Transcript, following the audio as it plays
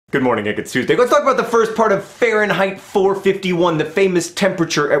Good morning, it's Tuesday. Let's talk about the first part of Fahrenheit 451, the famous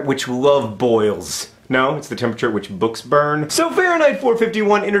temperature at which love boils. No, it's the temperature at which books burn. So Fahrenheit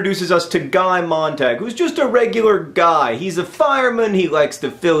 451 introduces us to Guy Montag, who's just a regular guy. He's a fireman, he likes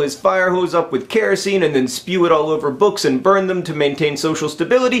to fill his fire hose up with kerosene and then spew it all over books and burn them to maintain social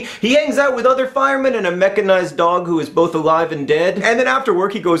stability. He hangs out with other firemen and a mechanized dog who is both alive and dead. And then after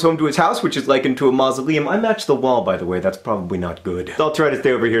work he goes home to his house, which is likened to a mausoleum. I matched the wall, by the way, that's probably not good. I'll try to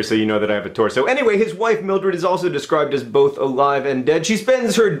stay over here so you know that I have a torso. Anyway, his wife Mildred is also described as both alive and dead. She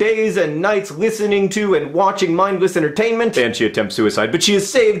spends her days and nights listening to and watching mindless entertainment, and she attempts suicide, but she is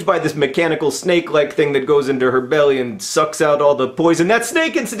saved by this mechanical snake-like thing that goes into her belly and sucks out all the poison. That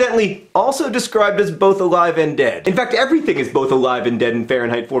snake, incidentally, also described as both alive and dead. In fact, everything is both alive and dead in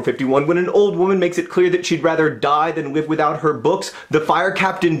Fahrenheit 451. When an old woman makes it clear that she'd rather die than live without her books, the fire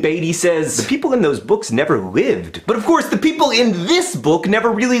captain Beatty says, "The people in those books never lived." But of course, the people in this book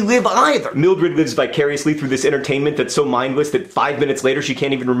never really live either. Mildred lives vicariously through this entertainment that's so mindless that 5 minutes later she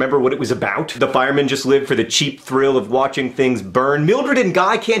can't even remember what it was about. The firemen just live for the cheap thrill of watching things burn. Mildred and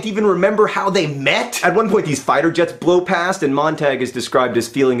Guy can't even remember how they met. At one point these fighter jets blow past and Montag is described as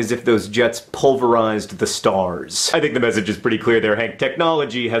feeling as if those jets pulverized the stars. I think the message is pretty clear there, Hank.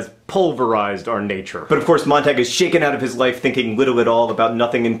 Technology has pulverized our nature. But of course Montag is shaken out of his life thinking little at all about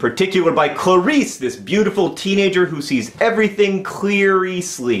nothing in particular by Clarice, this beautiful teenager who sees everything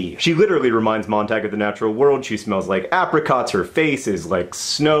clearly. She literally reminds Montag of the natural world. She smells like apricots, her face is like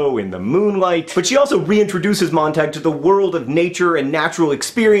snow in the moonlight. But she also reintroduces Montag to the world of nature and natural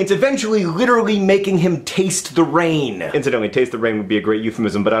experience, eventually literally making him taste the rain. Incidentally, taste the rain would be a great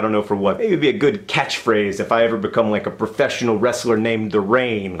euphemism, but I don't know for what. Maybe it'd be a good catchphrase if I ever become like a professional wrestler named The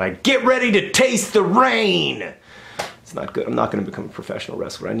Rain. Like, get ready to taste the rain! It's not good. I'm not going to become a professional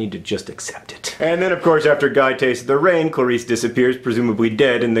wrestler. I need to just accept it. And then, of course, after Guy tastes the rain, Clarice disappears, presumably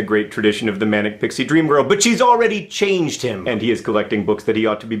dead in the great tradition of the manic pixie dream girl. But she's already changed him, and he is collecting books that he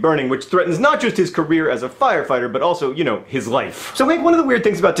ought to be burning, which threatens not just his career as a firefighter, but also, you know, his life. So, Hank, one of the weird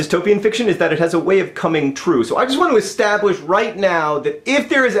things about dystopian fiction is that it has a way of coming true. So I just want to establish right now that if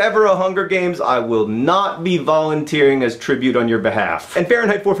there is ever a Hunger Games, I will not be volunteering as tribute on your behalf. And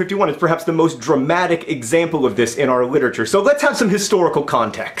Fahrenheit 451 is perhaps the most dramatic example of this in our literature. So let's have some historical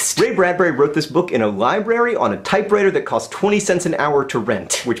context. Ray Bradbury wrote this book in a library on a typewriter that cost 20 cents an hour to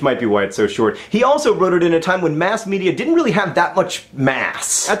rent, which might be why it's so short. He also wrote it in a time when mass media didn't really have that much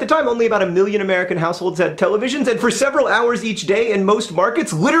mass. At the time, only about 1 million American households had televisions, and for several hours each day in most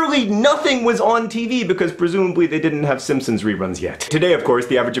markets, literally nothing was on TV because presumably they didn't have Simpsons reruns yet. Today, of course,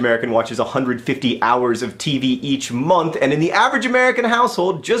 the average American watches 150 hours of TV each month, and in the average American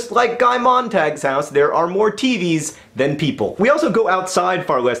household, just like Guy Montag's house, there are more TVs than people. We also go outside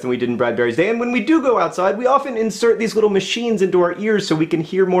far less than we did in Bradbury's day, and when we do go outside, we often insert these little machines into our ears so we can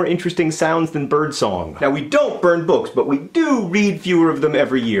hear more interesting sounds than birdsong. Now, we don't burn books, but we do read fewer of them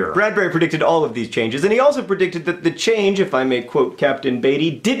every year. Bradbury predicted all of these changes, and he also predicted that the change, if I may quote Captain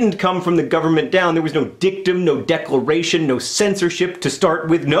Beatty, didn't come from the government down. There was no dictum, no declaration, no censorship to start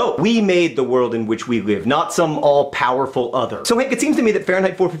with. No, we made the world in which we live, not some all-powerful other. So, Hank, it seems to me that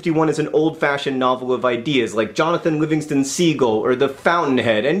Fahrenheit 451 is an old-fashioned novel of ideas, like Jonathan Livingston Seagull or The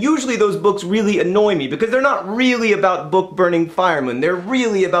Fountainhead, and usually those books really annoy me because they're not really about book-burning firemen, they're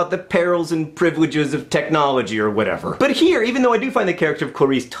really about the perils and privileges of technology or whatever. But here, even though I do find the character of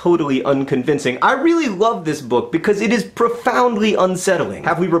Clarice totally unconvincing, I really love this book because it is profoundly unsettling.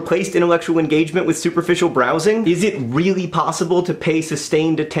 Have we replaced intellectual engagement with superficial browsing? Is it really possible to pay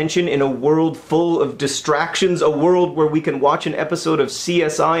sustained attention in a world full of distractions, a world where we can watch an episode of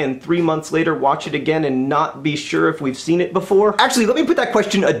CSI and 3 months later watch it again and not be sure if we've seen it before? Actually, let me put that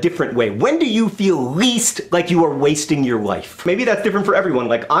question a different way. When do you feel least like you are wasting your life? Maybe that's different for everyone.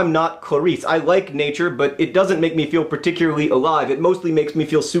 Like, I'm not Clarice. I like nature, but it doesn't make me feel particularly alive. It mostly makes me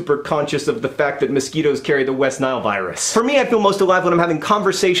feel super conscious of the fact that mosquitoes carry the West Nile virus. For me, I feel most alive when I'm having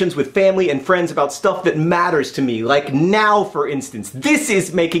conversations with family and friends about stuff that matters to me. Like now, for instance. This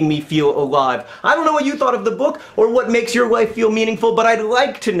is making me feel alive. I don't know what you thought of the book or what makes your life feel meaningful, but I'd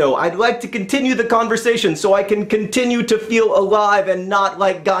like to know. I'd like to continue the conversation so I can continue to feel alive and not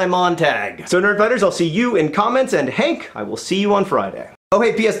like Guy Montag. So Nerdfighters, I'll see you in comments, and Hank, I will see you on Friday. Oh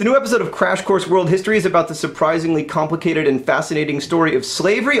hey, P.S. The new episode of Crash Course World History is about the surprisingly complicated and fascinating story of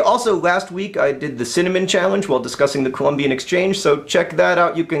slavery. Also, last week I did the Cinnamon Challenge while discussing the Columbian Exchange, so check that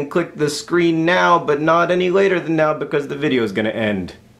out. You can click the screen now, but not any later than now because the video is gonna end.